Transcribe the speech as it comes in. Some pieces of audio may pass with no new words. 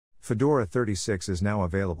Fedora 36 is now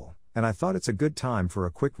available, and I thought it's a good time for a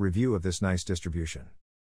quick review of this nice distribution.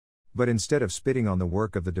 But instead of spitting on the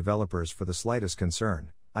work of the developers for the slightest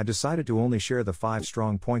concern, I decided to only share the 5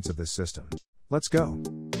 strong points of this system. Let's go!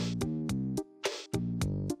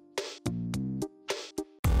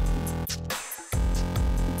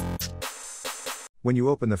 When you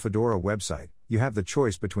open the Fedora website, you have the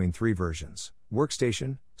choice between 3 versions: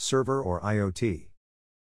 Workstation, Server or IoT.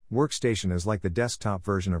 Workstation is like the desktop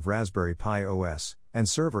version of Raspberry Pi OS, and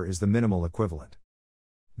Server is the minimal equivalent.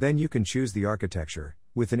 Then you can choose the architecture,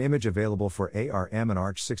 with an image available for ARM and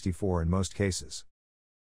Arch64 in most cases.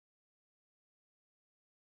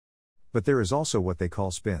 But there is also what they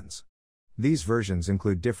call spins. These versions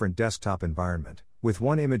include different desktop environment, with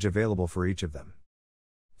one image available for each of them.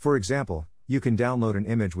 For example, you can download an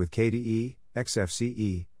image with KDE,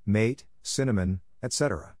 XFCE, Mate, Cinnamon,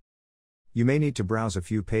 etc. You may need to browse a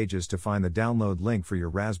few pages to find the download link for your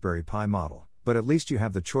Raspberry Pi model, but at least you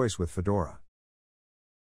have the choice with Fedora.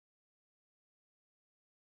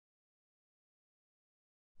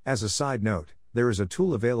 As a side note, there is a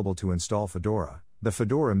tool available to install Fedora, the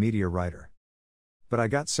Fedora Media Writer. But I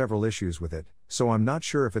got several issues with it, so I'm not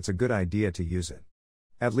sure if it's a good idea to use it.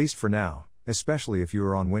 At least for now, especially if you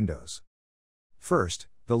are on Windows. First,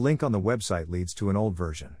 the link on the website leads to an old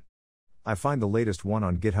version. I find the latest one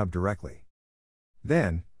on GitHub directly.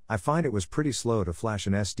 Then, I find it was pretty slow to flash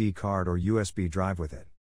an SD card or USB drive with it.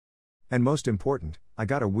 And most important, I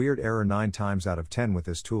got a weird error 9 times out of 10 with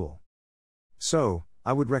this tool. So,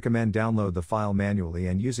 I would recommend download the file manually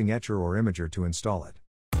and using Etcher or Imager to install it.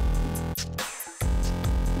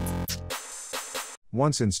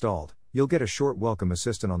 Once installed, you'll get a short welcome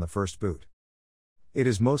assistant on the first boot. It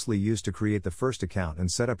is mostly used to create the first account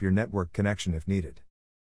and set up your network connection if needed.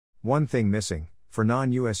 One thing missing, for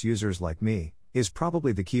non-US users like me, is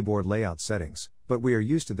probably the keyboard layout settings, but we are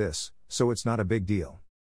used to this, so it's not a big deal.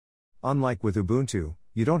 Unlike with Ubuntu,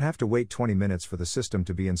 you don't have to wait 20 minutes for the system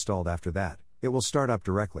to be installed after that, it will start up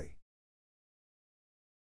directly.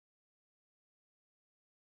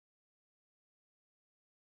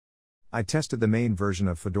 I tested the main version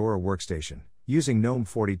of Fedora Workstation, using GNOME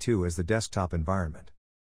 42 as the desktop environment.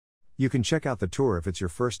 You can check out the tour if it's your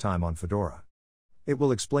first time on Fedora. It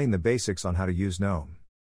will explain the basics on how to use GNOME.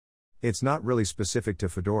 It's not really specific to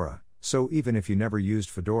Fedora, so even if you never used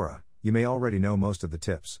Fedora, you may already know most of the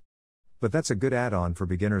tips. But that's a good add-on for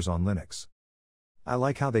beginners on Linux. I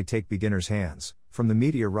like how they take beginners' hands, from the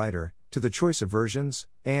media writer, to the choice of versions,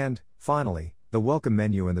 and, finally, the welcome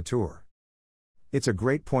menu and the tour. It's a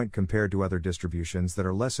great point compared to other distributions that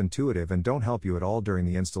are less intuitive and don't help you at all during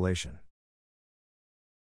the installation.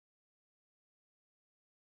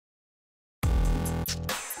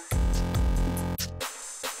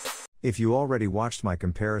 If you already watched my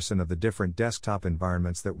comparison of the different desktop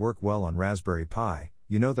environments that work well on Raspberry Pi,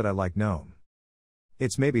 you know that I like GNOME.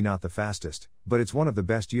 It's maybe not the fastest, but it's one of the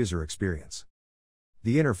best user experience.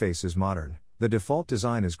 The interface is modern, the default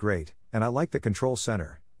design is great, and I like the control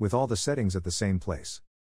center, with all the settings at the same place.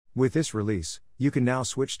 With this release, you can now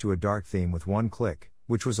switch to a dark theme with one click,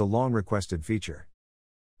 which was a long requested feature.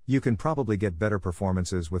 You can probably get better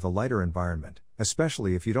performances with a lighter environment,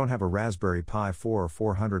 especially if you don't have a Raspberry Pi 4 or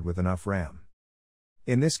 400 with enough RAM.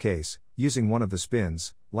 In this case, using one of the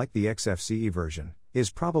spins, like the XFCE version, is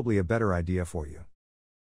probably a better idea for you.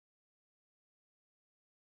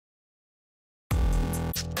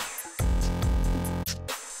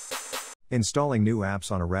 Installing new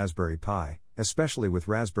apps on a Raspberry Pi, especially with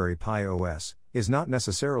Raspberry Pi OS, is not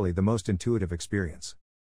necessarily the most intuitive experience.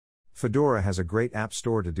 Fedora has a great app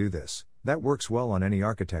store to do this, that works well on any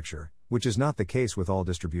architecture, which is not the case with all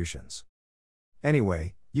distributions.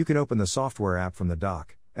 Anyway, you can open the software app from the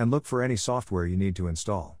dock, and look for any software you need to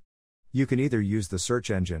install. You can either use the search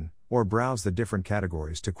engine, or browse the different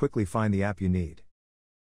categories to quickly find the app you need.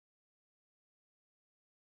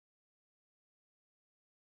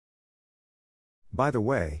 By the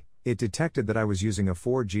way, it detected that I was using a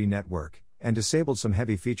 4G network, and disabled some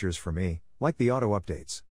heavy features for me, like the auto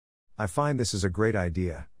updates. I find this is a great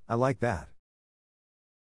idea, I like that.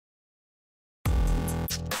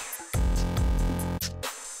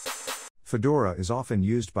 Fedora is often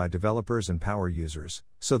used by developers and power users,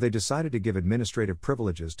 so they decided to give administrative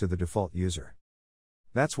privileges to the default user.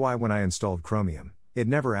 That's why when I installed Chromium, it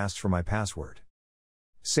never asked for my password.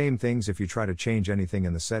 Same things if you try to change anything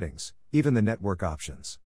in the settings, even the network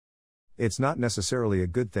options. It's not necessarily a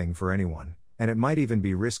good thing for anyone, and it might even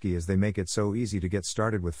be risky as they make it so easy to get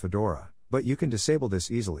started with Fedora, but you can disable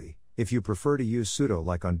this easily, if you prefer to use sudo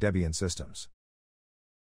like on Debian systems.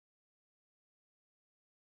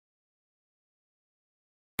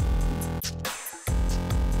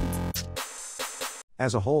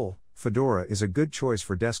 As a whole, Fedora is a good choice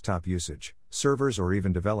for desktop usage, servers or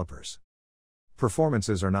even developers.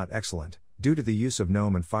 Performances are not excellent, due to the use of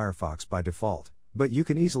GNOME and Firefox by default, but you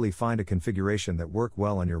can easily find a configuration that work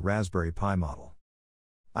well on your Raspberry Pi model.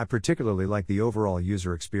 I particularly like the overall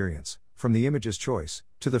user experience, from the images choice,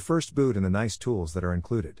 to the first boot and the nice tools that are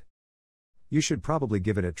included. You should probably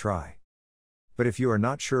give it a try. But if you are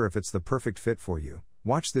not sure if it's the perfect fit for you,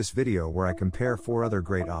 watch this video where I compare 4 other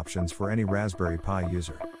great options for any Raspberry Pi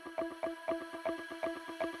user.